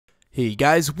Hey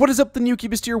guys, what is up?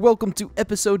 TheNeoCubest here. Welcome to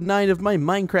episode 9 of my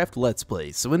Minecraft Let's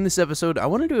Play. So in this episode, I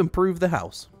wanted to improve the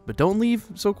house, but don't leave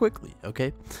so quickly,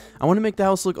 okay? I want to make the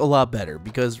house look a lot better,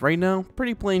 because right now,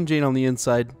 pretty plain Jane on the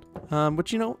inside,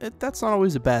 which, you know, that's not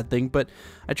always a bad thing, but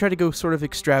I try to go sort of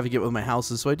extravagant with my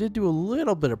houses, so I did do a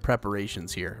little bit of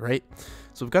preparations here, right?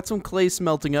 So we've got some clay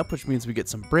smelting up, which means we get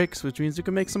some bricks, which means we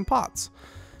can make some pots.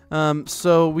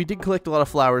 So we did collect a lot of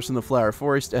flowers from the flower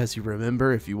forest, as you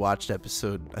remember, if you watched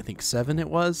episode, I think 7 it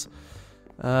was.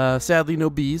 Sadly, no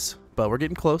bees, but we're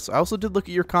getting close. I also did look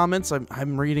at your comments.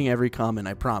 I'm reading every comment,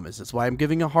 I promise. That's why I'm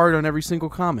giving a heart on every single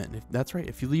comment. That's right.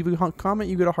 If you leave a comment,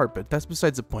 you get a heart, but that's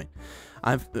besides the point.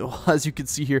 As you can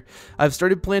see here, I've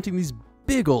started planting these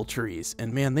big old trees,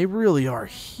 and man, they really are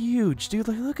huge, dude.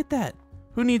 Like, look at that.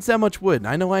 Who needs that much wood?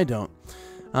 I know I don't.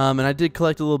 And I did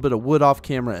collect a little bit of wood off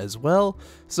camera as well,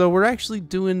 so we're actually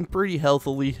doing pretty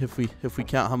healthily if we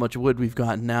count how much wood we've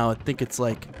gotten now. I think it's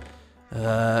like,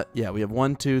 yeah, we have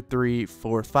 1, 2, 3,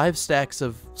 4, 5 stacks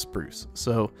of spruce.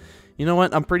 So, you know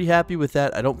what? I'm pretty happy with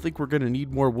that. I don't think we're gonna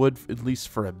need more wood, at least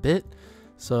for a bit.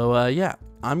 So, yeah,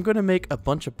 I'm gonna make a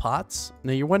bunch of pots.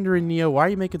 Now you're wondering, Neo, why are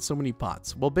you making so many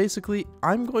pots? Well, basically,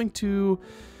 I'm going to.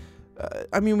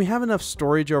 I mean, we have enough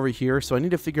storage over here, so I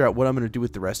need to figure out what I'm going to do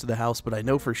with the rest of the house, but I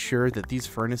know for sure that these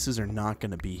furnaces are not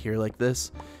going to be here like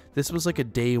this. This was like a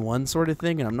day one sort of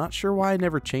thing, and I'm not sure why I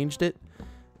never changed it.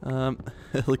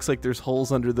 It looks like there's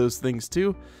holes under those things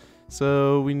too.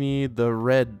 So we need the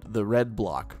red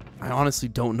block. I honestly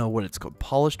don't know what it's called.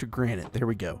 Polished or granite. There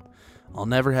we go. I'll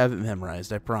never have it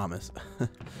memorized, I promise.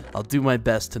 I'll do my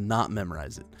best to not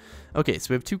memorize it. Okay, so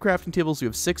we have 2 crafting tables, we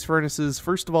have 6 furnaces.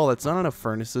 First of all, that's not enough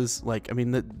furnaces. Like, I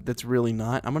mean, that's really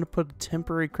not. I'm going to put a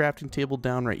temporary crafting table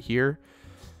down right here.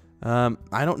 I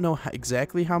don't know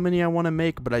exactly how many I want to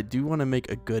make, but I do want to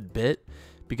make a good bit,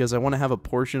 because I want to have a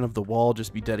portion of the wall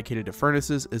just be dedicated to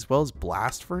furnaces, as well as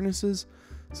blast furnaces.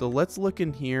 So let's look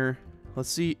in here. Let's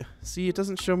see. See, it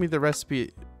doesn't show me the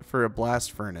recipe for a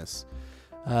blast furnace.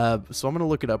 So I'm going to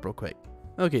look it up real quick.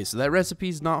 Okay, so that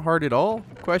recipe's not hard at all.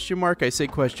 Question mark, I say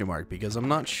question mark because I'm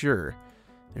not sure.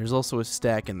 There's also a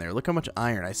stack in there. Look how much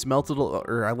iron. I smelted,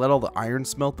 or I let all the iron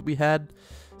smelt that we had.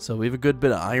 So we have a good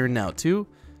bit of iron now too.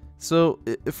 So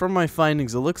from my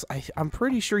findings, it looks, I'm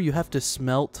pretty sure you have to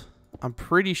smelt,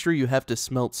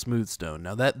 smooth stone.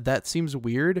 Now that seems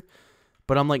weird,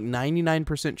 but I'm like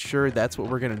 99% sure that's what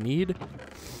we're going to need.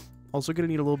 Also going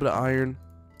to need a little bit of iron.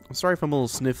 I'm sorry if I'm a little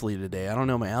sniffly today. I don't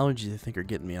know, my allergies I think are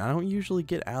getting me. I don't usually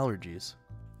get allergies.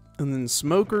 And then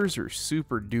smokers are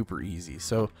super duper easy.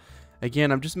 So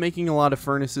again, I'm just making a lot of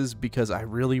furnaces because I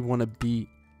really want to be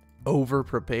over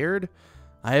prepared.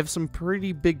 I have some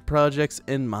pretty big projects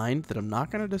in mind that I'm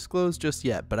not going to disclose just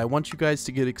yet, but I want you guys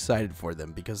to get excited for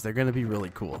them because they're going to be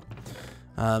really cool.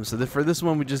 So for this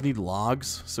one, we just need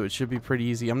logs, so it should be pretty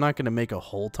easy. I'm not going to make a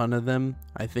whole ton of them.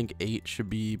 I think 8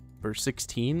 should be, or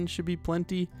 16 should be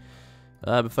plenty.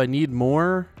 If I need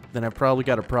more, then I've probably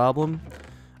got a problem.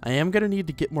 I am going to need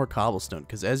to get more cobblestone,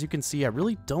 because as you can see, I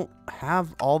really don't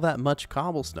have all that much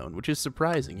cobblestone, which is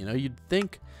surprising. You know, you'd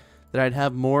think that I'd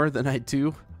have more than I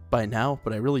do by now,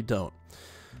 but I really don't.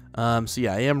 So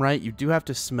yeah, I am right. You do have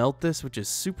to smelt this, which is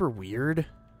super weird.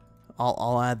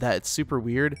 I'll add that. It's super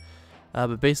weird.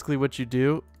 But basically what you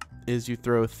do is you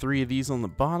throw 3 of these on the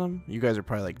bottom. You guys are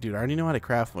probably like, dude, I already know how to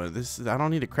craft one. I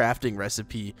don't need a crafting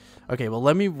recipe. Okay, well,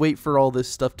 let me wait for all this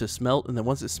stuff to smelt, and then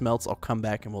once it smelts, I'll come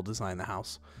back and we'll design the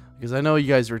house. Because I know you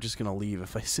guys are just going to leave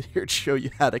if I sit here and show you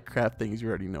how to craft things you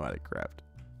already know how to craft.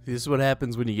 See, this is what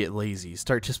happens when you get lazy. You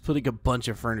start just putting a bunch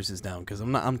of furnaces down, because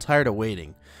I'm tired of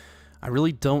waiting. I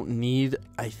really don't need,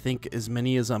 I think, as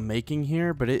many as I'm making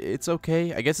here, but it's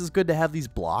okay. I guess it's good to have these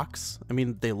blocks. I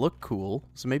mean, they look cool,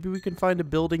 so maybe we can find a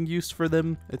building use for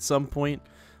them at some point.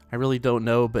 I really don't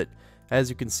know, but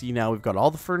as you can see now, we've got all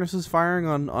the furnaces firing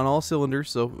on all cylinders,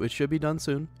 so it should be done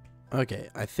soon. Okay,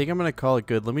 I think I'm going to call it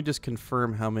good. Let me just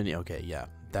confirm how many. Okay, yeah,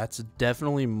 that's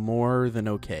definitely more than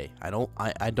okay. I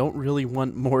don't really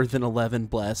want more than 11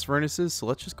 blast furnaces, so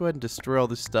let's just go ahead and destroy all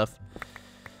this stuff.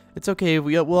 It's okay,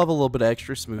 we'll have a little bit of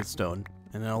extra smooth stone,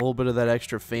 and then a little bit of that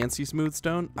extra fancy smooth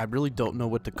stone. I really don't know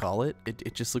what to call it.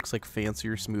 It just looks like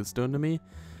fancier smooth stone to me.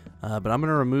 But I'm going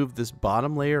to remove this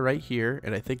bottom layer right here,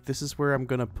 and I think this is where I'm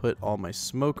going to put all my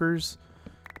smokers.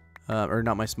 Or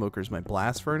not my smokers, my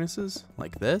blast furnaces,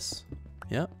 like this.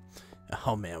 Yep.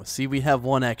 Oh man, see, we have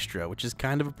 1 extra, which is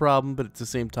kind of a problem, but at the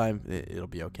same time, it'll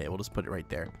be okay. We'll just put it right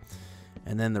there.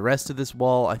 And then the rest of this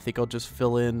wall, I think I'll just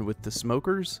fill in with the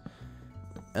smokers.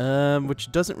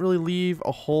 Which doesn't really leave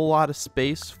a whole lot of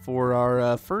space for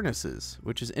our furnaces,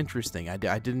 which is interesting. I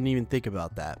didn't even think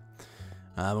about that.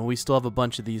 And we still have a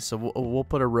bunch of these, so we'll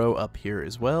put a row up here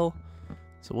as well.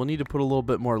 So we'll need to put a little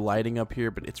bit more lighting up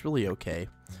here, but it's really okay.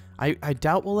 I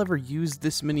doubt we'll ever use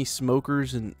this many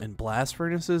smokers and blast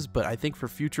furnaces, but I think for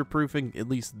future-proofing at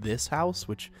least this house,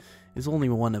 which is only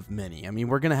one of many. I mean,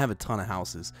 we're going to have a ton of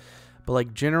houses. But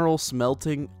like general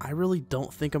smelting, I really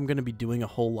don't think I'm going to be doing a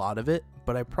whole lot of it,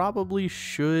 but I probably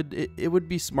should. It would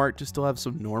be smart to still have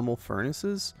some normal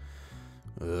furnaces.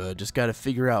 Just got to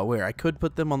figure out where. I could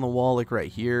put them on the wall like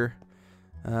right here.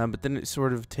 But then it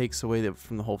sort of takes away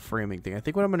from the whole framing thing. I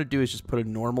think what I'm going to do is just put a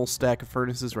normal stack of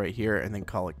furnaces right here and then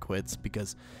call it quits,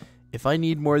 because if I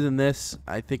need more than this,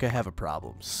 I think I have a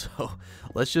problem. So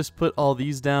let's just put all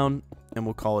these down and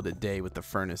we'll call it a day with the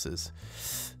furnaces.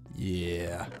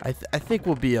 Yeah, I think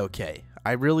we'll be okay.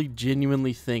 I really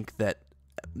genuinely think that,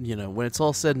 you know, when it's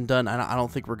all said and done, I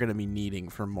don't think we're going to be needing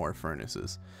for more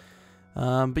furnaces.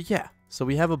 But yeah. So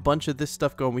we have a bunch of this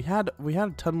stuff going. We had a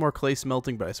ton more clay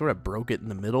smelting, but I sort of broke it in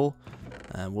the middle.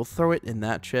 We'll throw it in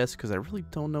that chest because I really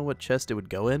don't know what chest it would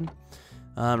go in.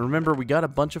 Remember, we got a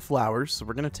bunch of flowers, so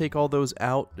we're going to take all those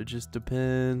out. It just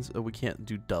depends. Oh, we can't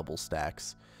do double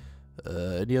stacks.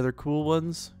 Any other cool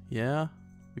ones? Yeah.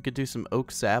 We could do some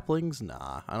oak saplings.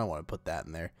 Nah, I don't want to put that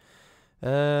in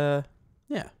there.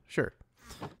 Yeah, sure.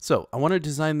 So I want to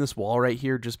design this wall right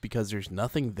here just because there's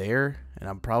nothing there, and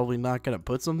I'm probably not going to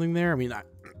put something there. I mean,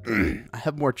 I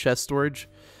have more chest storage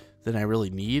than I really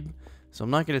need, so I'm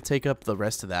not going to take up the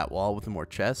rest of that wall with more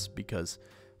chests because,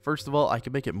 first of all, I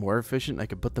can make it more efficient. I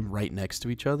can put them right next to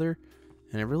each other,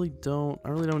 and I really don't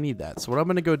need that. So what I'm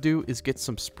going to go do is get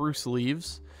some spruce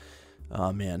leaves.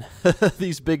 Oh man,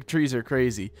 these big trees are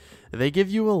crazy. They give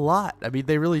you a lot. I mean,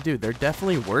 they really do. They're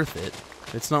definitely worth it.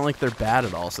 It's not like they're bad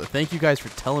at all, so thank you guys for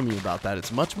telling me about that.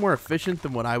 It's much more efficient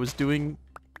than what I was doing,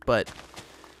 but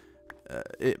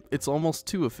it's almost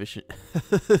too efficient.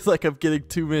 It's like I'm getting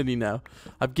too many now.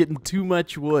 I'm getting too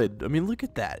much wood. I mean, look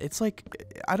at that. It's like,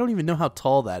 I don't even know how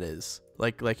tall that is.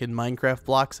 Like in Minecraft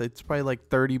blocks, it's probably like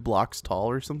 30 blocks tall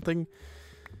or something.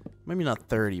 Maybe not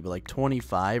 30, but like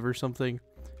 25 or something.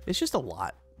 It's just a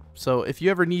lot. So if you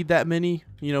ever need that many,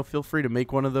 you know, feel free to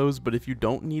make one of those. But if you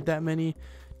don't need that many,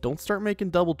 don't start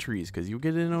making double trees because you'll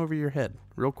get in over your head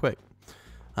real quick.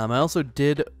 I also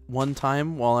did one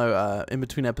time while I in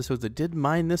between episodes, I did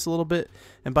mine this a little bit.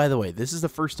 And by the way, this is the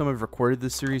first time I've recorded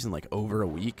this series in like over a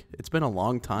week. It's been a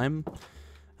long time.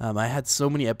 I had so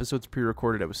many episodes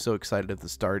pre-recorded. I was so excited at the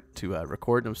start to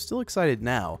record, and I'm still excited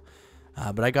now.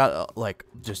 But I got like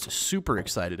just super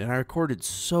excited, and I recorded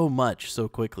so much so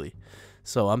quickly.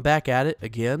 So I'm back at it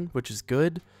again, which is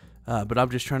good. But I'm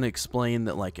just trying to explain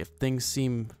that, like, if things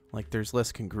seem like there's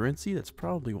less congruency, that's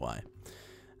probably why.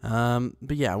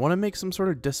 But yeah, I want to make some sort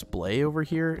of display over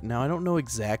here. Now, I don't know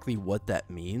exactly what that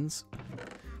means.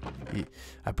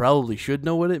 I probably should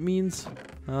know what it means.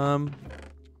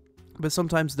 But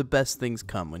sometimes the best things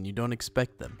come when you don't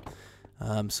expect them.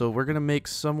 So we're going to make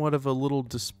somewhat of a little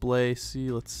display.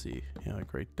 See, let's see. Yeah,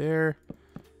 like right there.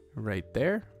 Right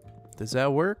there. Does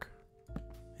that work?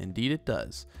 Indeed it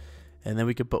does. And then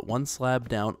we could put one slab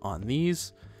down on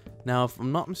these. Now, if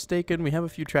I'm not mistaken, we have a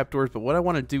few trapdoors, but what I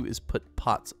want to do is put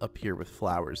pots up here with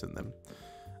flowers in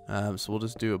them. So we'll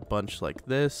just do a bunch like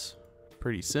this.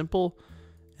 Pretty simple.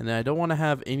 And then I don't want to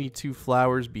have any two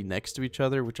flowers be next to each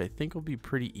other, which I think will be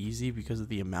pretty easy because of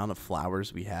the amount of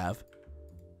flowers we have.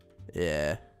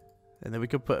 Yeah. And then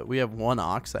we have one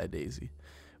oxeye daisy.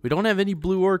 We don't have any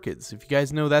blue orchids. If you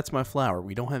guys know, that's my flower.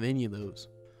 We don't have any of those.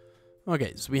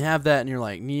 Okay, so we have that, and you're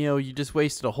like, Neo, you just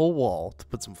wasted a whole wall to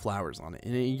put some flowers on it.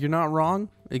 And you're not wrong,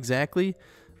 exactly,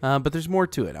 but there's more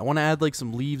to it. I want to add like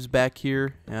some leaves back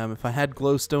here. If I had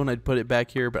glowstone, I'd put it back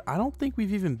here, but I don't think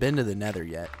we've even been to the nether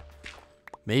yet.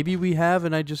 Maybe we have,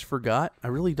 and I just forgot. I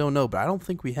really don't know, but I don't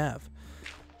think we have.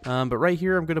 But right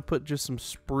here, I'm going to put just some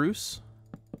spruce,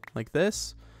 like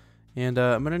this. And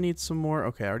I'm going to need some more.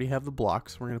 Okay, I already have the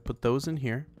blocks. We're going to put those in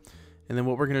here. And then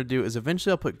what we're going to do is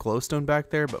eventually I'll put glowstone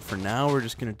back there, but for now we're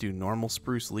just going to do normal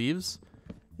spruce leaves.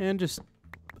 And just,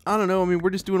 I don't know, I mean, we're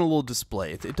just doing a little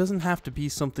display. It doesn't have to be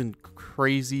something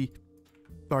crazy,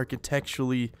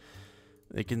 architecturally,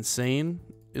 like insane.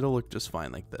 It'll look just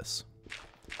fine like this.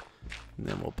 And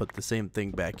then we'll put the same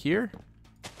thing back here.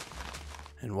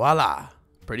 And voila,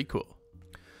 pretty cool.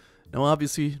 Now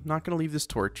obviously, not going to leave this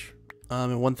torch.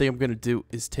 And one thing I'm going to do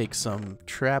is take some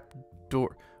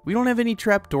trapdoor. We don't have any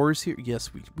trapdoors here. Yes,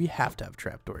 we have to have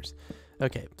trapdoors.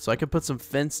 Okay, so I could put some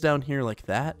fence down here like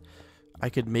that.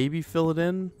 I could maybe fill it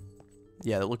in.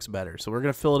 Yeah, that looks better. So we're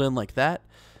going to fill it in like that.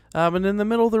 And in the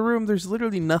middle of the room, there's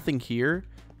literally nothing here.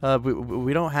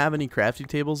 We don't have any crafting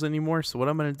tables anymore. So what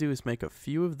I'm going to do is make a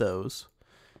few of those.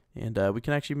 And we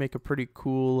can actually make a pretty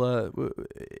cool,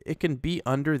 it can be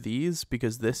under these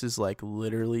because this is like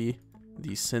literally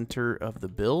the center of the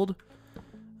build.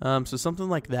 So something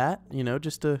like that, you know,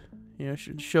 just to, you know,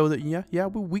 show that, yeah,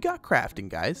 we got crafting,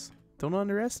 guys. Don't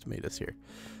underestimate us here.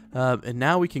 And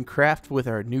now we can craft with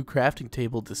our new crafting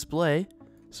table display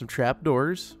some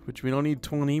trapdoors, which we don't need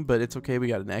 20, but it's okay. We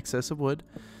got an excess of wood.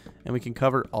 And we can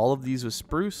cover all of these with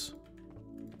spruce.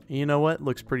 And you know what?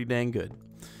 Looks pretty dang good.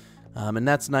 And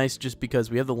that's nice just because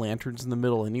we have the lanterns in the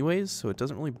middle anyways, so it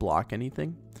doesn't really block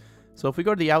anything. So if we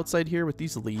go to the outside here with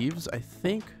these leaves,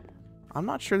 I'm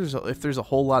not sure if there's a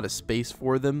whole lot of space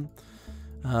for them.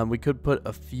 We could put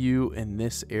a few in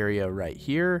this area right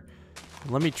here.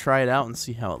 Let me try it out and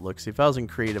see how it looks. If I was in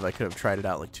creative, I could have tried it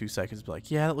out like 2 seconds, be like,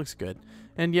 yeah, that looks good.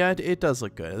 And yeah, it does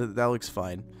look good. That looks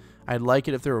fine. I'd like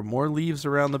it if there were more leaves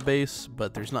around the base,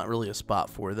 but there's not really a spot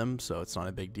for them, so it's not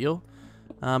a big deal.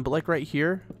 But like right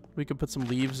here, we could put some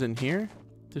leaves in here.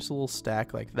 Just a little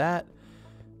stack like that.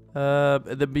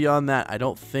 Then beyond that, I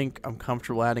don't think I'm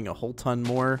comfortable adding a whole ton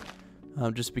more,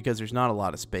 just because there's not a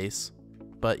lot of space.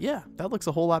 But yeah, that looks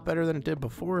a whole lot better than it did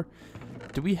before.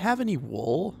 Do we have any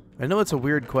wool? I know it's a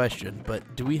weird question,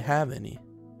 but do we have any?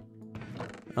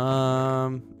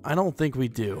 I don't think we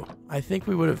do. I think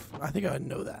I would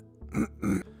know that.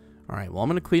 Alright, well, I'm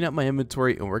going to clean up my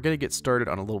inventory, and we're going to get started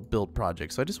on a little build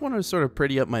project. So I just wanted to sort of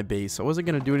pretty up my base. I wasn't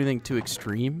going to do anything too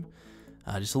extreme.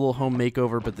 Just a little home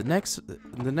makeover. But the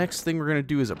next thing we're going to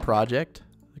do is a project.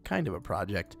 Kind of a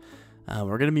project.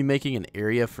 We're going to be making an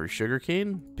area for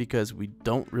sugarcane, because we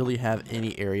don't really have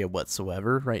any area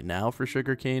whatsoever right now for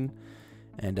sugarcane.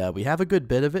 And we have a good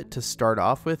bit of it to start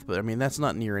off with, but I mean, that's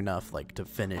not near enough like to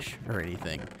finish or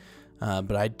anything.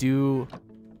 But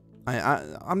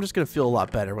I'm just going to feel a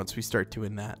lot better once we start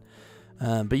doing that.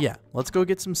 But yeah, let's go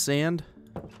get some sand.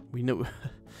 We know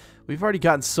we've already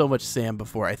gotten so much sand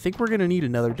before. I think we're going to need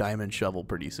another diamond shovel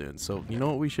pretty soon. So you know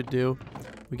what we should do?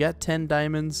 We got 10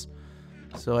 diamonds.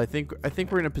 So I think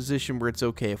we're in a position where it's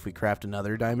okay if we craft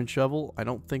another diamond shovel. I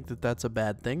don't think that that's a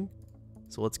bad thing.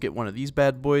 So let's get one of these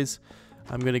bad boys.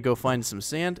 I'm going to go find some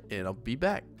sand, and I'll be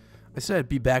back. I said I'd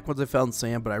be back once I found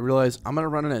sand, but I realized I'm going to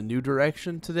run in a new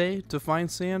direction today to find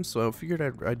sand, so I figured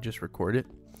I'd just record it.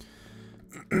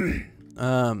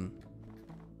 But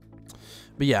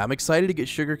yeah, I'm excited to get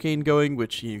sugarcane going,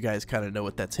 which you guys kind of know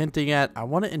what that's hinting at. I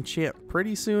want to enchant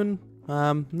pretty soon.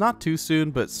 Not too soon,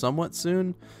 but somewhat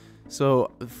soon.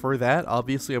 So for that,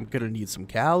 obviously, I'm going to need some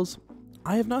cows.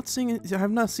 I have not seen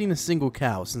a single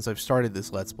cow since I've started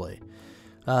this Let's Play.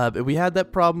 But we had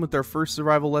that problem with our first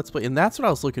survival Let's Play, and that's what I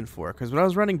was looking for. Because when I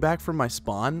was running back from my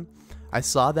spawn, I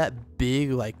saw that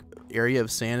big like area of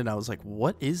sand, and I was like,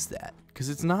 "What is that?" Because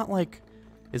it's not like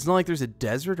there's a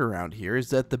desert around here. Is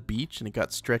that the beach, and it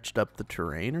got stretched up the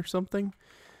terrain or something?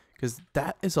 Because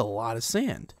that is a lot of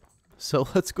sand. So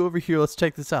let's go over here. Let's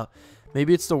check this out.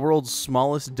 Maybe it's the world's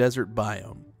smallest desert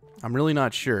biome. I'm really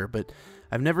not sure, but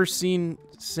I've never seen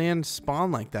sand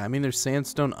spawn like that. I mean, there's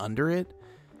sandstone under it.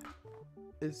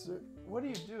 What are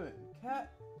you doing?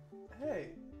 Cat? Hey,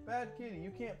 bad kitty,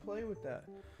 you can't play with that.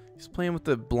 He's playing with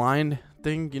the blind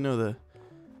thing, you know,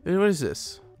 what is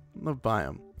this? No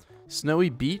biome. Snowy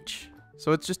beach?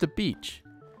 So it's just a beach.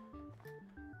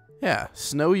 Yeah,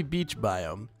 snowy beach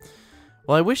biome.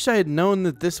 Well, I wish I had known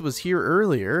that this was here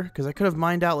earlier, because I could have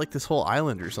mined out like this whole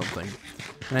island or something.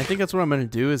 And I think that's what I'm going to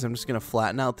do, is I'm just going to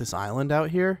flatten out this island out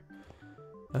here.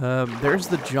 There's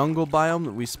the jungle biome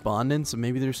that we spawned in, so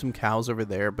maybe there's some cows over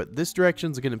there, but this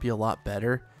direction's going to be a lot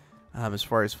better as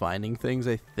far as finding things,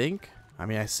 I think. I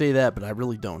mean, I say that, but I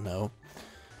really don't know.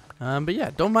 But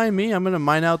yeah, don't mind me. I'm going to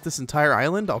mine out this entire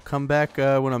island. I'll come back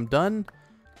when I'm done.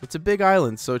 It's a big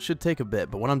island, so it should take a bit,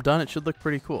 but when I'm done, it should look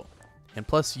pretty cool. And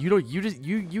plus, you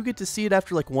get to see it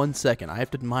after like 1 second. I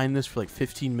have to mine this for like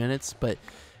 15 minutes, but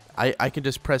I can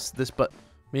just press this button.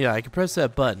 Yeah, I can press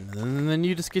that button, and then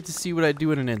you just get to see what I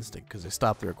do in an instant, because I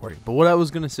stopped the recording. But what I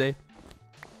was going to say,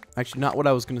 actually not what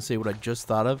I was going to say, what I just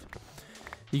thought of.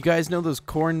 You guys know those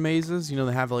corn mazes? You know,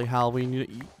 they have like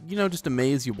Halloween, you know, just a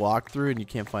maze you walk through and you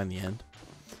can't find the end.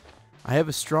 I have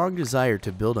a strong desire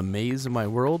to build a maze in my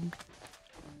world,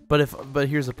 but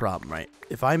here's the problem, right?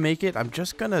 If I make it, I'm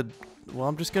just going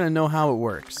to know how it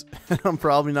works. I'm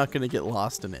probably not going to get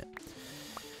lost in it.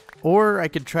 Or I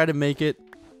could try to make it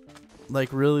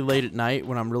like really late at night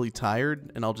when I'm really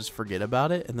tired, and I'll just forget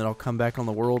about it, and then I'll come back on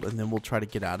the world, and then we'll try to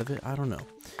get out of it. I don't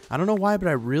know why, but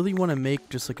I really want to make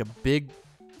just like a big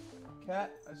cat.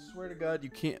 I swear to God, you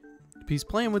can't. He's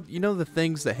playing with, you know, the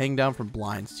things that hang down from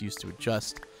blinds used to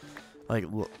adjust, like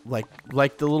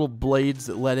the little blades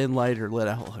that let in light or let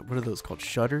out. What are those called?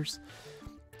 Shutters.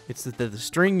 It's the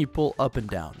string you pull up and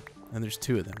down. And there's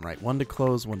 2 of them, right? One to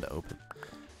close, one to open.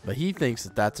 But he thinks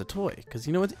that that's a toy. Because,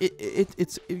 you know,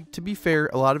 to be fair,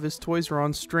 a lot of his toys are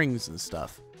on strings and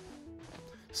stuff.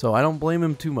 So I don't blame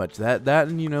him too much. That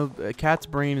and, you know, a cat's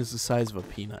brain is the size of a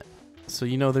peanut. So,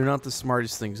 you know, they're not the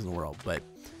smartest things in the world. But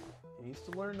he needs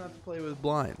to learn not to play with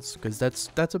blinds. Because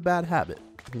that's a bad habit.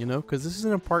 You know, because this is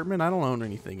an apartment. I don't own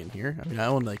anything in here. I mean, I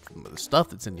own, like, the stuff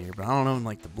that's in here. But I don't own,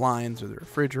 like, the blinds or the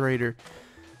refrigerator.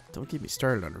 Don't get me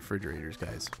started on refrigerators,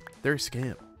 guys. They're a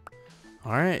scam.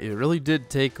 Alright, it really did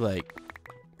take, like,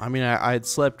 I mean, I had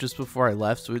slept just before I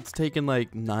left, so it's taken,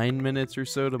 like, 9 minutes or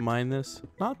so to mine this.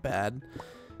 Not bad.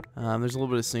 There's a little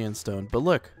bit of sandstone. But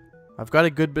look, I've got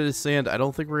a good bit of sand. I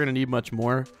don't think we're going to need much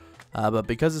more. But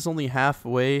because it's only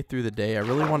halfway through the day, I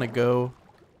really want to go...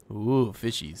 Ooh,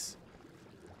 fishies.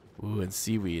 Ooh, and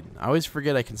seaweed. I always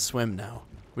forget I can swim now,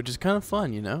 which is kind of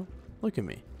fun, you know? Look at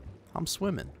me. I'm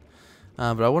swimming.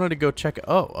 But I wanted to go check...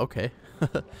 Oh, okay.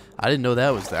 I didn't know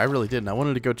that was there. I really didn't. I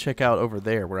wanted to go check out over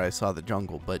there where I saw the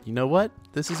jungle. But you know what?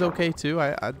 This is okay, too.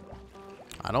 I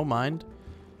don't mind.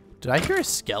 Did I hear a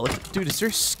skeleton? Dude, is there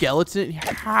a skeleton?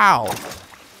 How?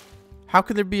 How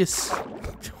could there be a...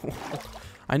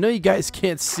 I know you guys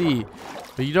can't see,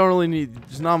 but you don't really need...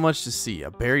 There's not much to see.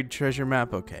 A buried treasure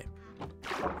map? Okay.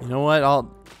 You know what?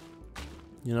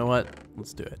 You know what?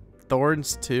 Let's do it.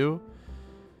 Thorns, too?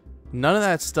 None of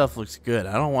that stuff looks good.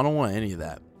 I don't want any of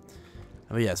that.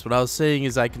 But yes, what I was saying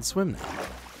is I can swim now.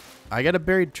 I got a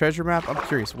buried treasure map. I'm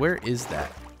curious, where is that?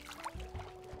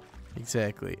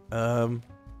 Exactly. I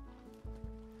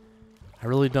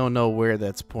really don't know where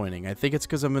that's pointing. I think it's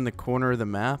because I'm in the corner of the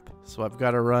map, so I've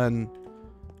got to run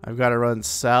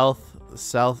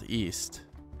southeast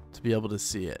to be able to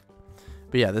see it.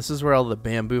 But yeah, this is where all the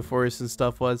bamboo forest and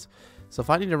stuff was. So if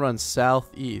I need to run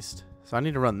southeast, so I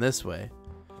need to run this way.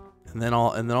 And then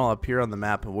I'll appear on the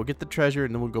map, and we'll get the treasure,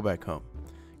 and then we'll go back home.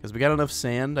 Because we got enough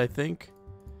sand, I think.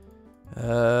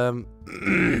 Over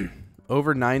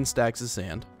 9 stacks of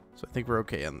sand, so I think we're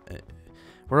okay.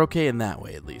 We're okay in that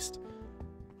way, at least.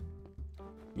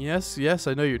 Yes,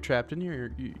 I know you're trapped in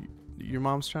here. Your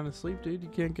mom's trying to sleep, dude. You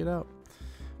can't get out.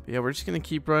 But yeah, we're just gonna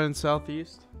keep running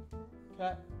southeast.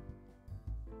 Cat,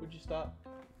 would you stop?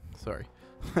 Sorry,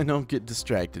 I don't get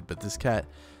distracted, but this cat.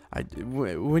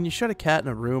 When you shut a cat in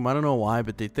a room, I don't know why,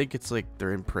 but they think it's like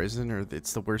they're in prison or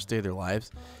it's the worst day of their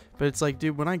lives. But it's like,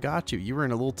 dude, when I got you, you were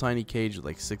in a little tiny cage with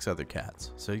like 6 other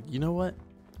cats. So you know what?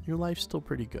 Your life's still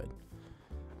pretty good.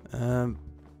 But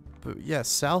yeah,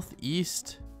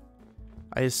 southeast.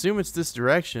 I assume it's this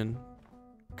direction.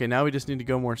 Okay, now we just need to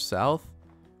go more south,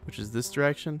 which is this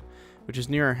direction, which is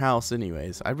near our house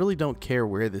anyways. I really don't care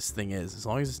where this thing is as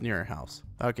long as it's near our house.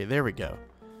 Okay, there we go.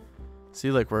 See,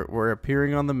 like, we're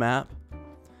appearing on the map.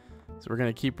 So we're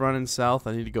going to keep running south.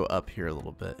 I need to go up here a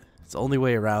little bit. It's the only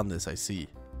way around this I see.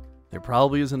 There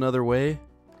probably is another way,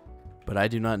 but I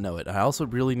do not know it. I also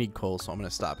really need coal, so I'm going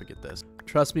to stop and get this.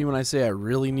 Trust me when I say I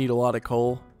really need a lot of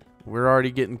coal. We're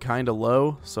already getting kind of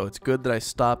low, so it's good that I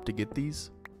stopped to get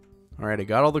these. Alright, I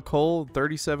got all the coal.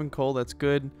 37 coal, that's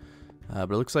good.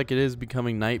 But it looks like it is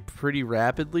becoming night pretty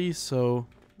rapidly, so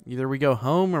either we go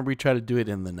home or we try to do it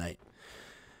in the night.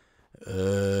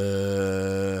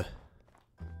 It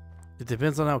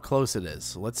depends on how close it is.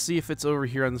 So let's see if it's over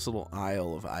here on this little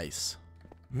isle of ice.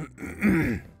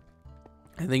 I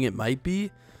think it might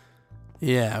be.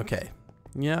 Yeah, okay.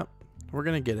 Yep, we're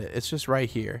gonna get it. It's just right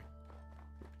here.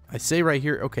 I say right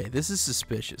here. Okay, this is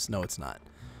suspicious. No, it's not.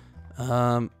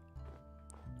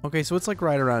 Okay, so it's like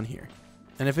right around here.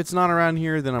 And if it's not around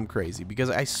here, then I'm crazy.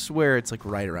 Because I swear it's like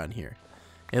right around here.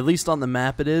 At least on the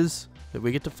map it is. But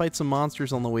we get to fight some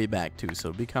monsters on the way back too, so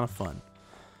it'll be kind of fun.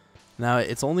 Now,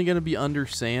 it's only going to be under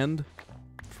sand,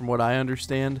 from what I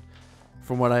understand.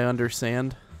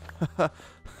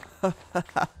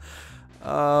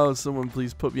 Oh, someone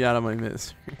please put me out of my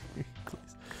misery.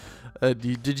 Please.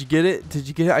 Did you get it? Did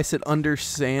you get it? I said under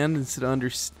sand instead of under...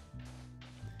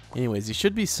 Anyways, he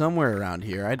should be somewhere around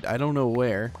here. I don't know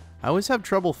where. I always have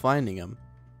trouble finding him.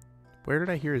 Where did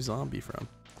I hear a zombie from?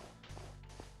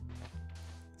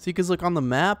 See, because look, on the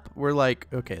map, we're like...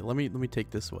 Okay, let me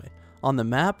take this away. On the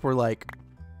map, we're like...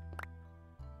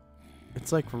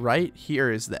 It's like right here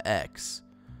is the X.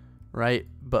 Right?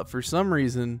 But for some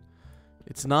reason,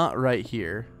 it's not right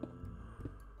here.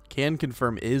 Can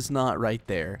confirm is not right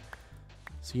there.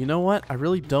 So you know what? I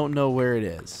really don't know where it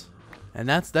is. And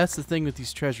that's the thing with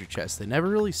these treasure chests. They never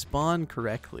really spawn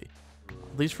correctly.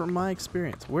 At least from my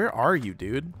experience. Where are you,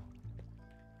 dude?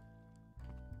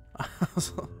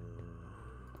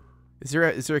 Is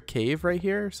there a cave right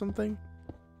here or something?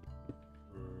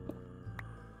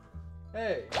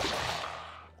 Hey.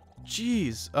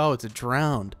 Jeez. Oh, it's a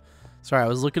drowned. Sorry, I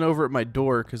was looking over at my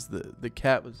door because the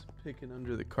cat was picking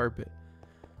under the carpet.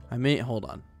 Hold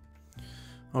on.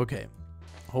 Okay.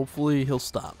 Hopefully he'll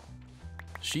stop.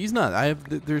 She's not.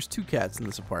 There's 2 cats in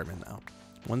this apartment now.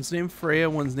 One's named Freya,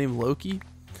 one's named Loki.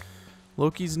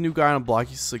 Loki's a new guy on a block.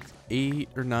 He's like 8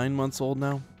 or 9 months old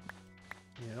now.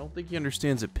 Yeah, I don't think he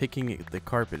understands that picking the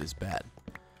carpet is bad.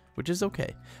 Which is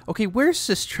okay. Okay, where's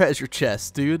this treasure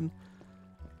chest, dude?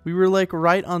 We were like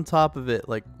right on top of it,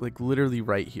 like literally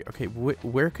right here. Okay,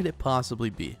 where could it possibly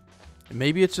be?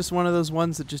 Maybe it's just one of those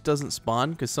ones that just doesn't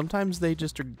spawn, because sometimes they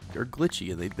just are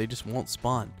glitchy and they just won't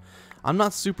spawn. I'm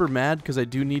not super mad because I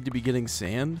do need to be getting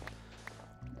sand.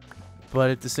 But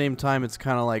at the same time, it's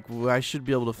kind of like, well, I should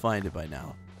be able to find it by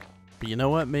now. But you know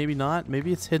what? Maybe not.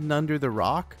 Maybe it's hidden under the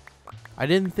rock. I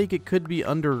didn't think it could be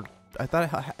under... I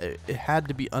thought it had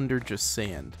to be under just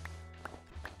sand.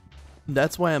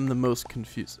 That's why I'm the most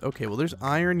confused. Okay, well, there's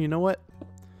iron. You know what?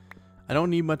 I don't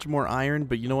need much more iron,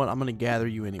 but you know what? I'm going to gather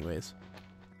you anyways.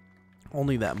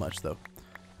 Only that much, though.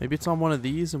 Maybe it's on one of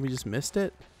these and we just missed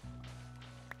it?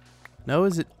 No,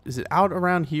 is it out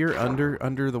around here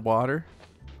under the water?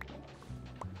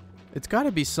 It's got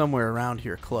to be somewhere around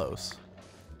here close.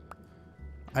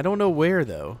 I don't know where,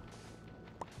 though.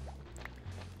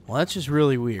 Well, that's just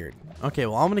really weird. Okay,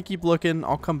 well, I'm going to keep looking.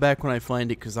 I'll come back when I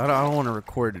find it because I don't want to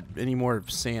record any more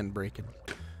sand breaking.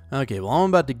 Okay, well, I'm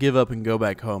about to give up and go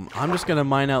back home. I'm just going to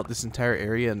mine out this entire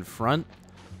area in front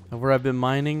of where I've been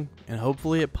mining, and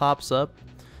hopefully it pops up.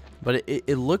 But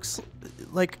it looks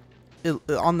like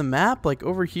on the map, like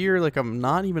over here, like I'm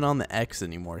not even on the X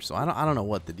anymore, so I don't know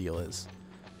what the deal is.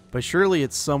 But surely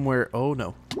it's somewhere, oh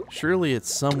no, surely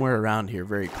it's somewhere around here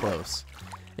very close.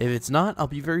 If it's not, I'll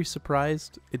be very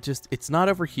surprised. It's not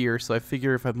over here, so I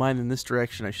figure if I mine in this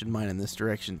direction, I should mine in this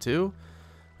direction too.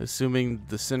 Assuming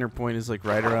the center point is like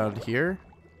right around here.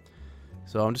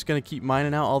 So I'm just going to keep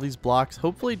mining out all these blocks.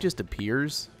 Hopefully it just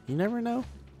appears. You never know.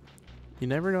 You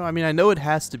never know. I mean, I know it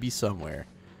has to be somewhere.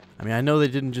 I mean, I know they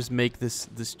didn't just make this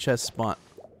chest spawn.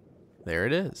 There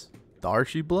it is. There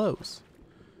she blows.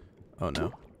 Oh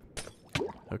no.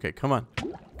 Okay, come on.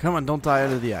 Come on, don't die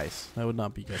under the ice. That would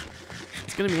not be good.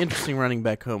 It's going to be interesting running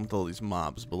back home with all these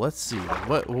mobs, but let's see.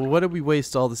 What did we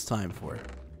waste all this time for?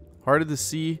 Heart of the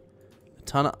Sea, a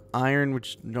ton of iron,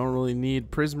 which you don't really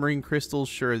need. Prismarine crystals,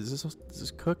 sure. Is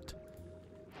this cooked?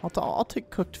 I'll take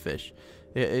cooked fish.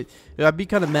 I'd be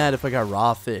kind of mad if I got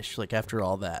raw fish, like after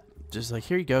all that. Just like,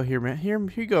 here you go, man. Here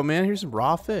you go, man. Here's some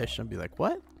raw fish. I'd be like,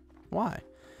 what? Why?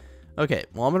 Okay,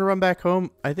 well, I'm going to run back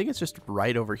home. I think it's just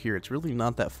right over here. It's really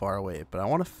not that far away, but I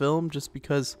want to film just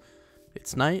because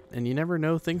it's night, and you never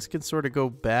know. Things can sort of go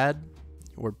bad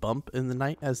or bump in the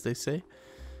night, as they say.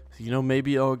 So, you know,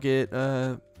 maybe I'll get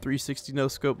 360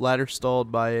 no-scope ladder stalled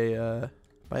by a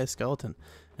skeleton.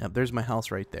 Yep, there's my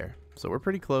house right there. So we're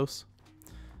pretty close.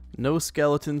 No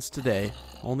skeletons today,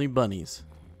 only bunnies,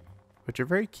 which are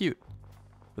very cute,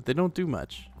 but they don't do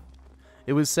much.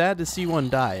 It was sad to see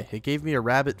one die. It gave me a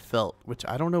rabbit felt, which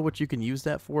I don't know what you can use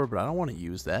that for, but I don't want to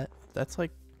use that. That's like,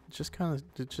 just kind of,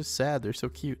 it's just sad. They're so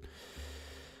cute.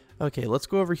 Okay, let's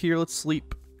go over here. Let's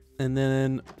sleep. And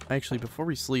then, actually, before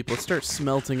we sleep, let's start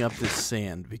smelting up this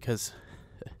sand because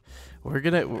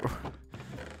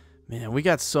man, we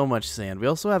got so much sand. We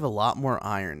also have a lot more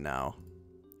iron now,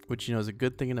 which, you know, is a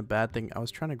good thing and a bad thing. I was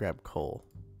trying to grab coal.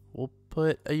 We'll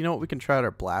put, you know what, we can try out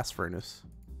our blast furnace.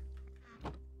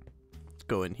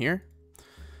 Go in here,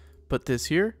 put this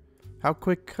here. How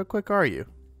quick are you?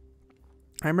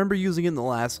 I remember using it in the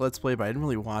last Let's Play, but I didn't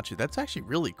really watch it. That's actually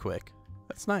really quick.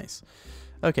 That's nice.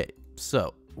 Okay,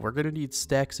 so we're gonna need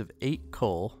stacks of 8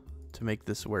 coal to make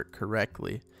this work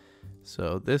correctly.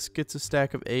 So this gets a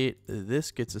stack of 8,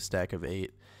 this gets a stack of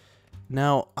 8.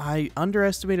 Now, I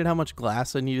underestimated how much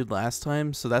glass I needed last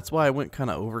time, so that's why I went kind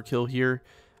of overkill here.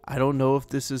 I don't know if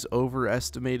this is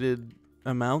overestimated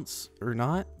amounts or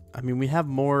not. I mean, we have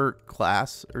more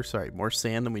more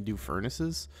sand than we do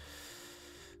furnaces.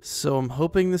 So I'm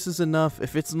hoping this is enough.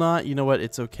 If it's not, you know what,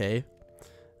 it's okay.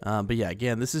 But yeah,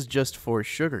 again, this is just for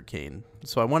sugarcane.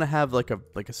 So I want to have like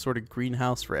a sort of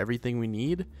greenhouse for everything we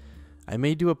need. I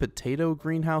may do a potato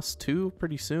greenhouse too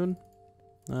pretty soon.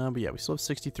 But yeah, we still have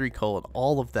 63 coal and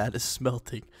all of that is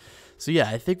smelting. So yeah,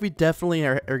 I think we definitely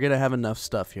are going to have enough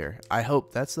stuff here. I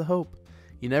hope. That's the hope.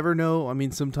 You never know. I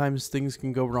mean, sometimes things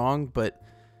can go wrong, but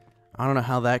I don't know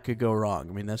how that could go wrong.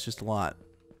 I mean, that's just a lot.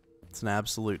 It's an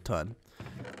absolute ton.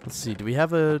 Let's see. Do we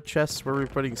have a chest where we're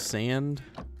putting sand?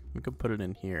 We could put it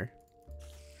in here.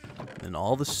 And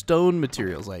all the stone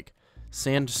materials, like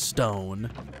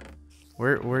sandstone.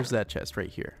 Where's that chest? Right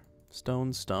here.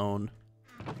 Stone.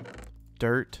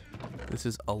 Dirt. This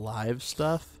is alive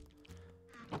stuff.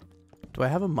 Do I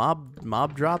have a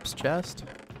mob drops chest?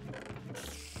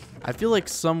 I feel like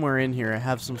somewhere in here I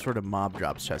have some sort of mob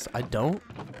drops chest. I don't.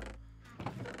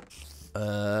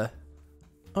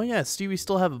 Oh yeah, see, we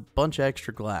still have a bunch of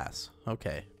extra glass.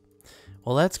 Okay.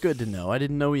 Well, that's good to know. I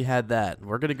didn't know we had that.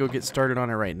 We're gonna go get started on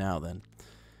it right now then.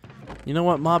 You know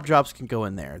what? Mob drops can go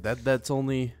in there. That's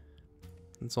only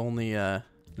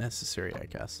necessary, I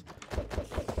guess.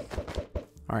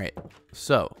 Alright,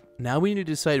 so now we need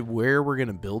to decide where we're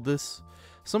gonna build this.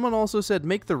 Someone also said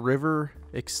make the river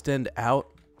extend out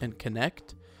and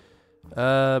connect.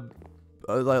 Like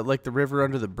the river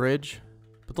under the bridge.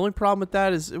 But the only problem with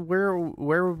that is where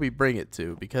would we bring it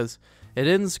to? Because it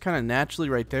ends kind of naturally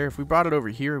right there. If we brought it over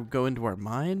here, it would go into our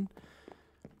mine.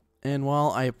 And while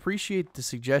I appreciate the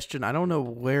suggestion, I don't know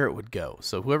where it would go.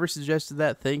 So whoever suggested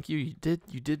that, thank you.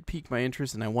 You did pique my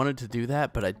interest, and I wanted to do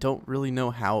that, but I don't really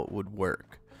know how it would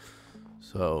work.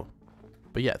 So,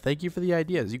 but yeah, thank you for the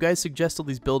ideas. You guys suggest all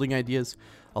these building ideas.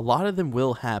 A lot of them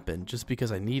will happen just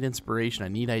because I need inspiration. I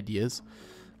need ideas.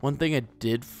 One thing I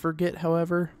did forget,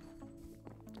 however,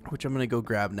 which I'm going to go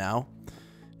grab now,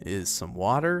 is some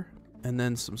water and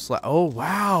then some slab. Oh,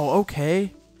 wow.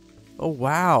 Okay. Oh,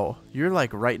 wow. You're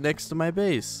like right next to my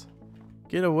base.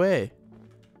 Get away.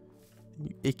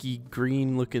 You icky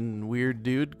green looking weird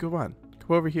dude. Come on.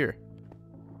 Come over here.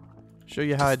 Show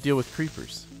you how I deal with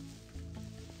creepers.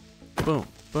 Boom.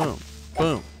 Boom.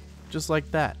 Boom. Just like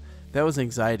that. That was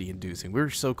anxiety inducing. We were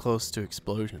so close to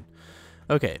explosion.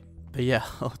 Okay. But yeah,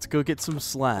 let's go get some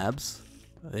slabs.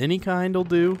 Any kind will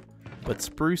do, but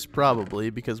spruce probably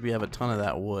because we have a ton of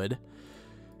that wood.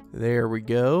 There we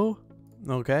go.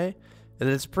 Okay. And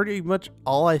it's pretty much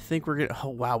all I think we're gonna. Oh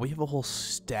wow, we have a whole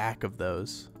stack of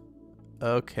those.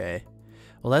 Okay.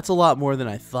 Well, that's a lot more than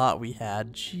I thought we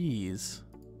had. Jeez.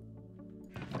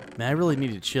 Man, I really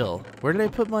need to chill. Where did I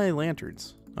put my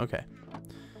lanterns? Okay.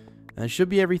 And it should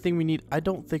be everything we need. I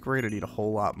don't think we're gonna need a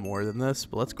whole lot more than this,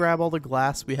 but let's grab all the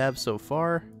glass we have so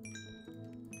far.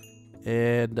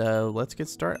 And let's get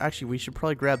started. Actually, we should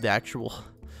probably grab the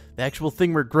actual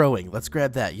thing we're growing. Let's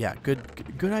grab that. Yeah,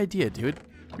 good idea, dude.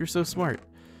 You're so smart.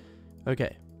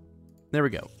 Okay, there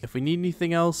we go. If we need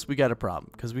anything else, we got a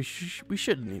problem because we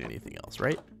shouldn't need anything else,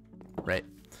 right? Right.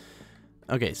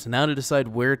 Okay, so now to decide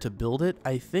where to build it,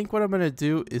 I think what I'm gonna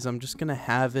do is I'm just gonna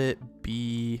have it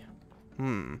be.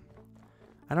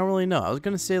 I don't really know. I was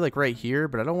gonna say like right here,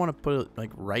 but I don't want to put it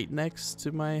like right next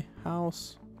to my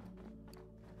house.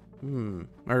 Or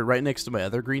right next to my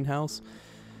other greenhouse.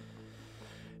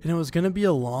 And it was going to be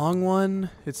a long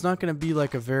one. It's not going to be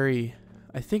like a very...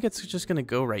 I think it's just going to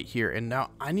go right here. And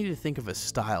now I need to think of a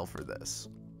style for this.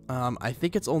 I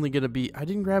think it's only going to be... I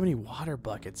didn't grab any water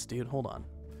buckets, dude. Hold on.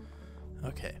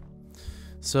 Okay.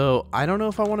 So I don't know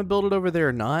if I want to build it over there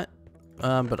or not.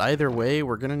 But either way,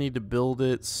 we're going to need to build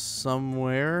it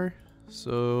somewhere.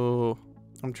 So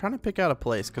I'm trying to pick out a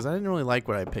place because I didn't really like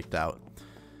what I picked out.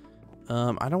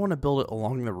 I don't want to build it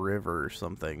along the river or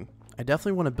something. I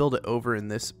definitely want to build it over in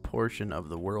this portion of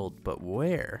the world, but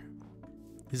where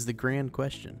is the grand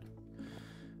question.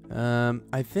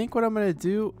 I think what I'm going to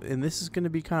do, and this is going to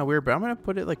be kind of weird, but I'm going to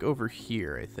put it like over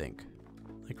here, I think.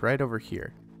 Like right over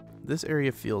here. This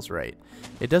area feels right.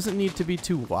 It doesn't need to be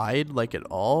too wide, like at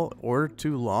all, or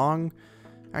too long.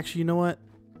 Actually, you know what?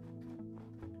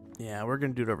 Yeah, we're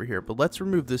going to do it over here, but let's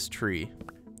remove this tree.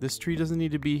 This tree doesn't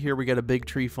need to be here. We got a big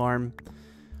tree farm.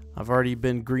 I've already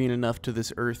been green enough to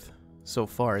this earth, so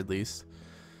far at least.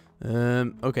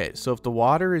 Okay, so if the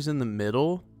water is in the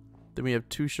middle, then we have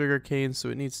 2 sugar canes, so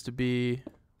it needs to be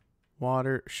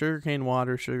water, sugarcane,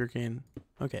 water, sugarcane.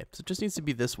 Okay, so it just needs to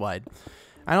be this wide.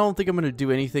 I don't think I'm going to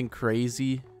do anything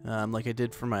crazy like I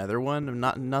did for my other one.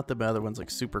 Not that my other one's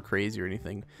like super crazy or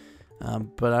anything.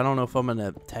 But I don't know if I'm going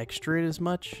to texture it as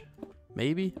much.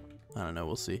 Maybe. I don't know.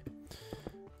 We'll see.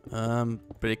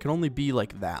 But it can only be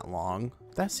like that long.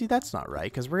 That's not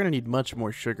right, because we're going to need much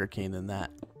more sugarcane than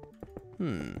that.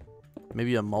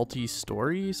 Maybe a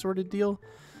multi-story sort of deal?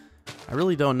 I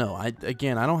really don't know.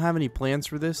 Again, I don't have any plans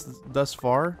for this thus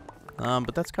far.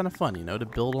 But that's kind of fun, you know, to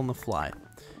build on the fly.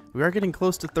 We are getting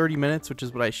close to 30 minutes, which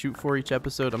is what I shoot for each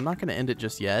episode. I'm not going to end it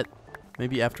just yet.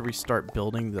 Maybe after we start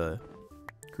building the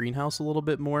greenhouse a little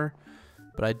bit more.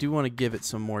 But I do want to give it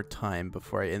some more time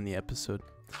before I end the episode.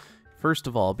 First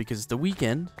of all, because it's the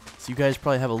weekend, so you guys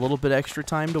probably have a little bit extra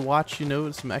time to watch, you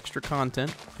know, some extra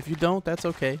content. If you don't, that's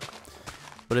okay.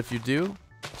 But if you do,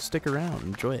 stick around,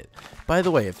 enjoy it. By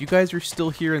the way, if you guys are still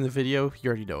here in the video, you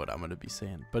already know what I'm going to be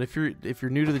saying. But if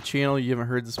you're new to the channel, you haven't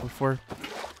heard this before,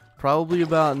 probably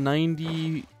about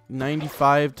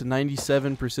 95 to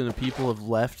 97% of people have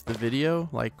left the video.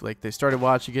 Like they started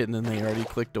watching it and then they already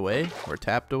clicked away or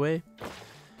tapped away.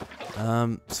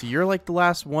 So you're like the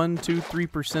last 1, 2,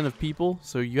 3% of people.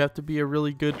 So you have to be a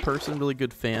really good person, really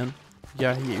good fan.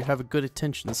 Yeah, you have a good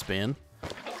attention span.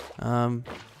 But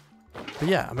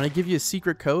yeah, I'm gonna give you a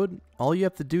secret code. All you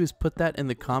have to do is put that in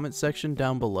the comment section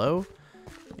down below,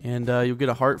 and you'll get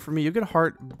a heart from me. You'll get a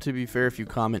heart, to be fair, if you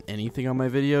comment anything on my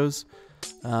videos.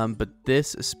 But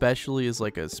this especially is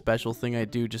like a special thing I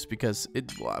do just because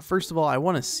first of all, I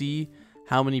want to see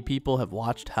how many people have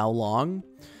watched how long.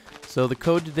 So the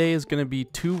code today is going to be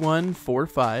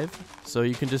 2145. So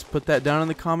you can just put that down in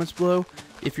the comments below.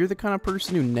 If you're the kind of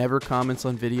person who never comments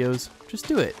on videos, just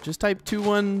do it. Just type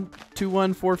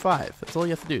 2145. That's all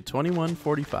you have to do.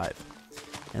 2145.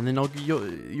 And then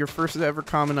your first ever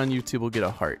comment on YouTube will get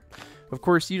a heart. Of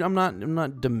course, I'm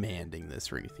not demanding this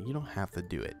or anything. You don't have to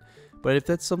do it. But if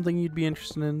that's something you'd be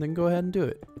interested in, then go ahead and do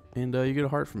it. And you get a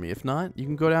heart from me. If not, you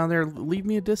can go down there, leave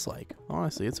me a dislike.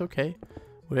 Honestly, it's okay.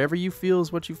 Whatever you feel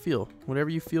is what you feel. Whatever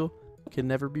you feel can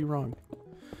never be wrong.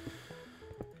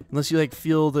 Unless you like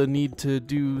feel the need to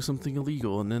do something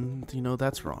illegal, and then, you know,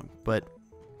 that's wrong. But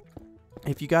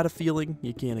if you got a feeling,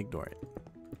 you can't ignore it.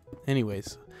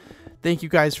 Anyways, thank you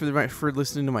guys for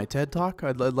listening to my TED Talk.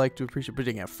 I'd like to appreciate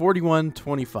putting at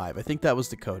 4125. I think that was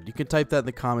the code. You can type that in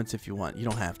the comments if you want. You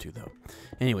don't have to though.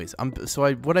 Anyways,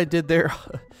 what I did there,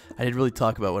 I didn't really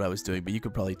talk about what I was doing, but you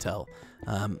could probably tell.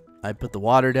 I put the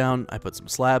water down. I put some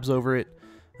slabs over it.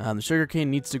 The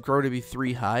sugarcane needs to grow to be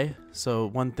 3 high. So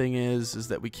one thing is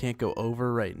that we can't go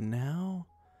over right now.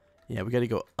 Yeah, we got to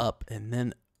go up and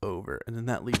then over, and then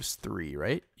that leaves 3,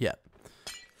 right? Yeah.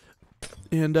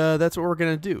 And that's what we're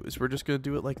going to do, is we're just going to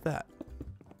do it like that.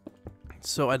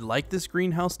 So I'd like this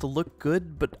greenhouse to look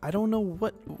good, but I don't know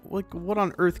what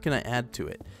on earth can I add to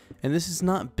it. And this is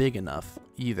not big enough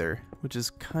either, which is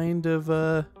kind of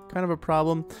a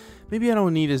problem. Maybe I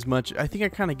don't need as much. I think I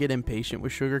kind of get impatient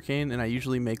with sugarcane, and I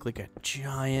usually make like a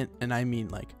giant, and I mean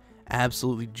like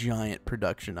absolutely giant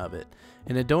production of it.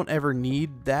 And I don't ever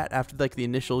need that after like the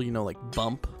initial, you know, like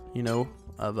bump, you know,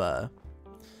 of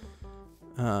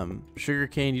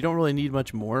sugarcane. You don't really need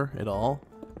much more at all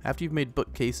after you've made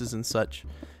bookcases and such,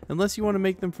 unless you want to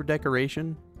make them for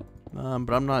decoration.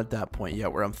 But I'm not at that point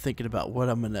yet where I'm thinking about what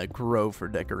I'm gonna grow for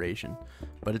decoration.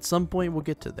 But at some point we'll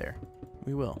get to there.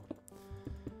 We will.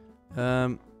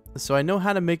 So I know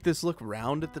how to make this look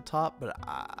round at the top, but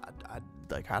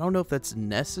I don't know if that's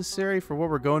necessary for what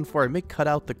we're going for. I may cut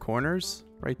out the corners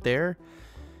right there.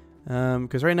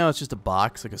 Because right now it's just a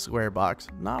box, like a square box.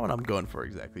 Not what I'm going for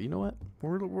exactly. You know what?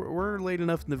 We're late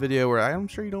enough in the video where I'm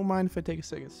sure you don't mind if I take a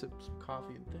second sip some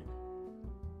coffee and think.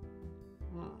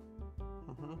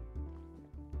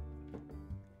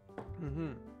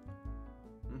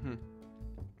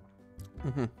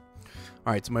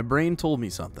 All right, so my brain told me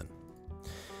something.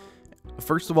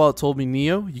 First of all, it told me,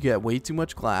 Neo, you got way too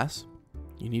much glass.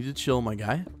 You need to chill, my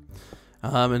guy.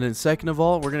 And then second of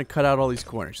all, we're gonna cut out all these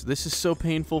corners. This is so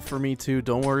painful for me too.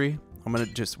 Don't worry. We're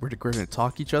gonna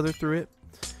talk each other through it.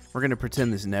 We're gonna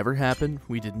pretend this never happened.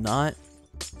 We did not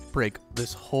break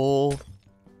these whole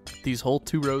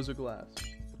 2 rows of glass.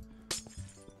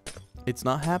 It's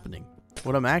not happening.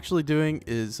 What I'm actually doing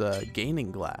is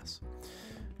gaining glass.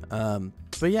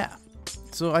 But yeah,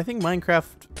 so I think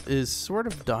Minecraft is sort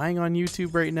of dying on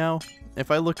YouTube right now. If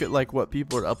I look at like what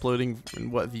people are uploading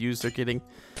and what views they're getting,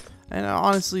 and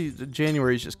honestly,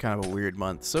 January is just kind of a weird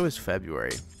month. So is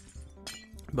February.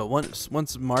 But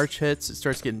once March hits, it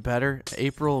starts getting better.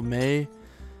 April, May,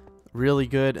 really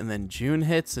good, and then June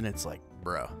hits, and it's like,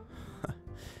 bro.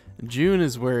 June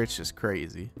is where it's just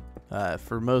crazy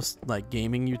for most like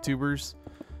gaming YouTubers,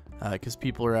 because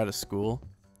people are out of school.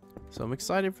 So I'm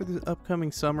excited for the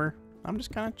upcoming summer. I'm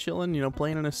just kind of chilling, you know,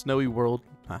 playing in a snowy world.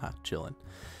 Haha, chilling.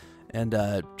 And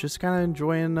just kind of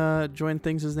enjoying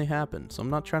things as they happen. So I'm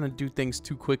not trying to do things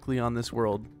too quickly on this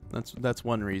world. That's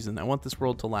one reason. I want this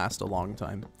world to last a long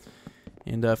time.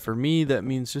 And for me, that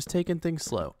means just taking things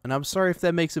slow. And I'm sorry if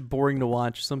that makes it boring to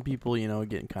watch. Some people, you know, are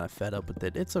getting kind of fed up with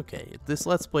it. It's okay. This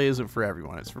Let's Play isn't for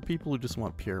everyone. It's for people who just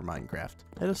want pure Minecraft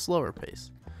at a slower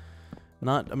pace.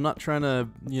 I'm not trying to,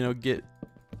 you know, get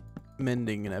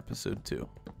mending in episode 2.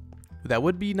 That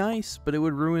would be nice, but it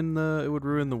would ruin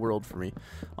the world for me.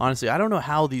 Honestly, I don't know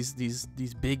how these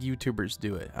big YouTubers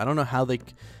do it. I don't know how they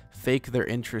fake their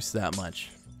interest that much.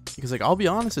 Because like, I'll be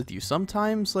honest with you,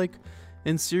 sometimes like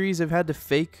in series I've had to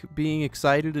fake being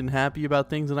excited and happy about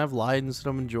things, and I've lied and said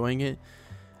I'm enjoying it.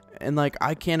 And like,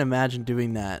 I can't imagine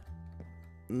doing that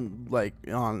like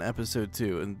on episode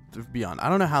 2 and beyond. I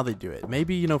don't know how they do it.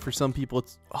 Maybe, you know, for some people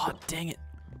it's, oh dang it.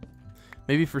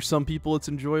 Maybe for some people it's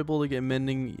enjoyable to get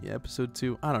mending episode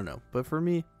 2. I don't know. But for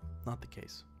me, not the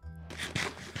case.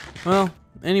 Well,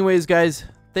 anyways, guys,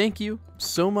 thank you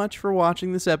so much for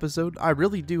watching this episode. I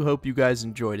really do hope you guys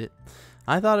enjoyed it.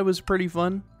 I thought it was pretty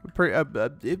fun.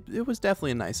 It was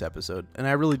definitely a nice episode, and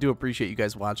I really do appreciate you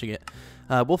guys watching it.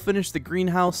 We'll finish the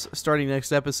greenhouse starting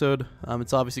next episode.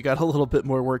 It's obviously got a little bit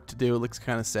more work to do. It looks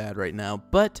kind of sad right now,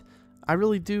 but I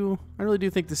really do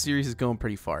think the series is going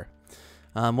pretty far.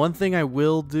 One thing I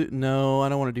will do, no, I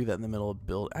don't want to do that in the middle of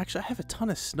build. Actually, I have a ton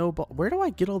of snowball. Where do I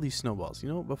get all these snowballs? You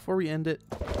know, before we end it,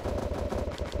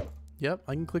 yep,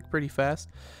 I can click pretty fast.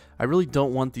 I really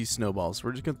don't want these snowballs.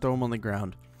 We're just going to throw them on the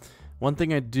ground. One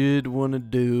thing I did want to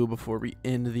do before we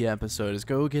end the episode is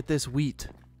go get this wheat.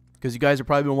 Because you guys have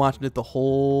probably been watching it the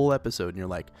whole episode, and you're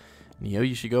like, Neo,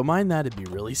 you should go mine that. It'd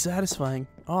be really satisfying.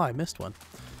 Oh, I missed one.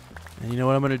 And you know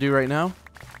what I'm going to do right now?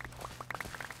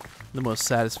 The most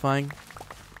satisfying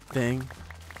thing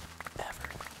ever.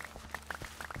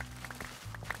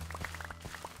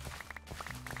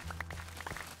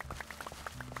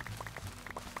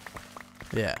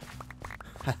 Yeah.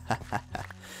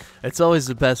 It's always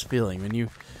the best feeling when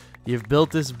you've built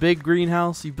this big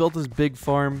greenhouse, you've built this big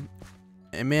farm,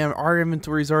 and man, our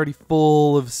inventory is already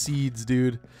full of seeds,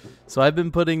 dude. So I've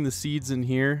been putting the seeds in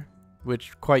here,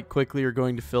 which quite quickly are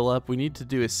going to fill up. We need to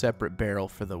do a separate barrel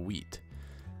for the wheat.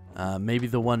 Maybe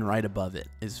the one right above it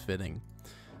is fitting.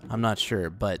 I'm not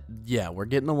sure, but yeah, we're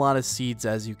getting a lot of seeds,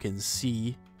 as you can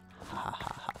see.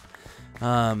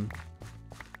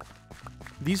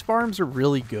 These farms are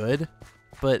really good,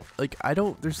 but like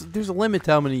there's a limit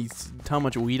to how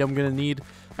much wheat I'm gonna need.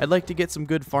 I'd like to get some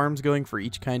good farms going for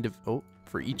each kind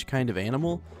of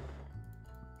animal,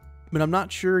 but I'm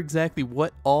not sure exactly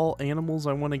what all animals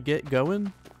I want to get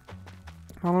going.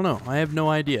 I don't know. I have no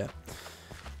idea.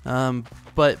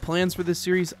 But plans for this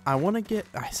series, I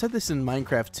said this in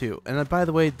Minecraft too, and by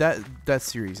the way, that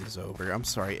series is over. I'm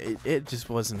sorry, it just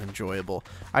wasn't enjoyable.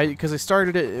 Because I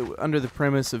started it under the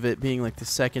premise of it being like the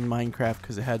second Minecraft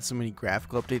because it had so many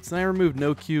graphical updates, and I removed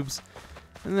no cubes,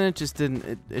 and then it just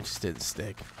didn't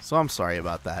stick. So I'm sorry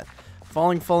about that.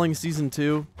 Falling Season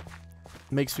 2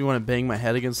 makes me want to bang my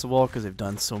head against the wall because I've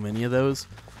done so many of those.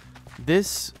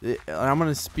 I'm going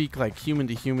to speak like human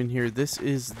to human here. This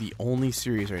is the only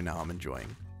series right now I'm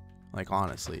enjoying. Like,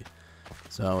 honestly.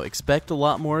 So, expect a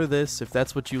lot more of this. If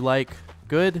that's what you like,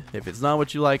 good. If it's not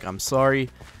what you like, I'm sorry.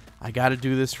 I got to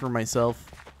do this for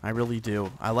myself. I really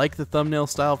do. I like the thumbnail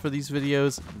style for these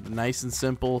videos. Nice and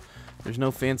simple. There's no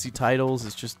fancy titles.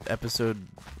 It's just episode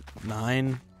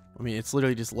 9. I mean, it's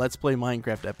literally just Let's Play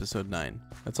Minecraft episode 9.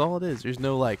 That's all it is. There's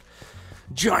no, like,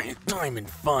 giant diamond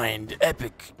find,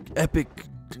 epic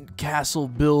castle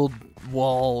build,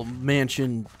 wall,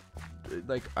 mansion.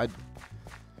 Like,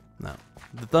 no.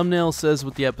 The thumbnail says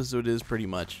what the episode is pretty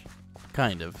much.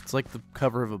 Kind of. It's like the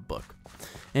cover of a book.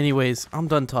 Anyways, I'm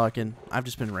done talking. I've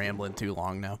just been rambling too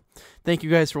long now. Thank you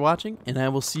guys for watching, and I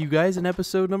will see you guys in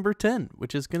episode number 10,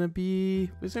 which is gonna be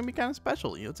kind of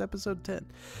special. You know, it's episode 10.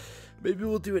 Maybe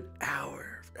we'll do an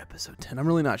hour for episode 10. I'm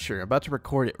really not sure. I'm about to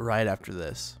record it right after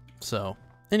this. So,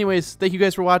 anyways, thank you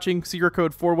guys for watching. Secret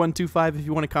code 4125 if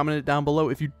you want to comment it down below.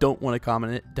 If you don't want to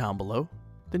comment it down below,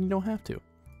 then you don't have to.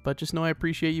 But just know I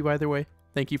appreciate you either way.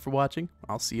 Thank you for watching.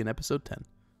 I'll see you in episode 10.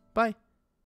 Bye.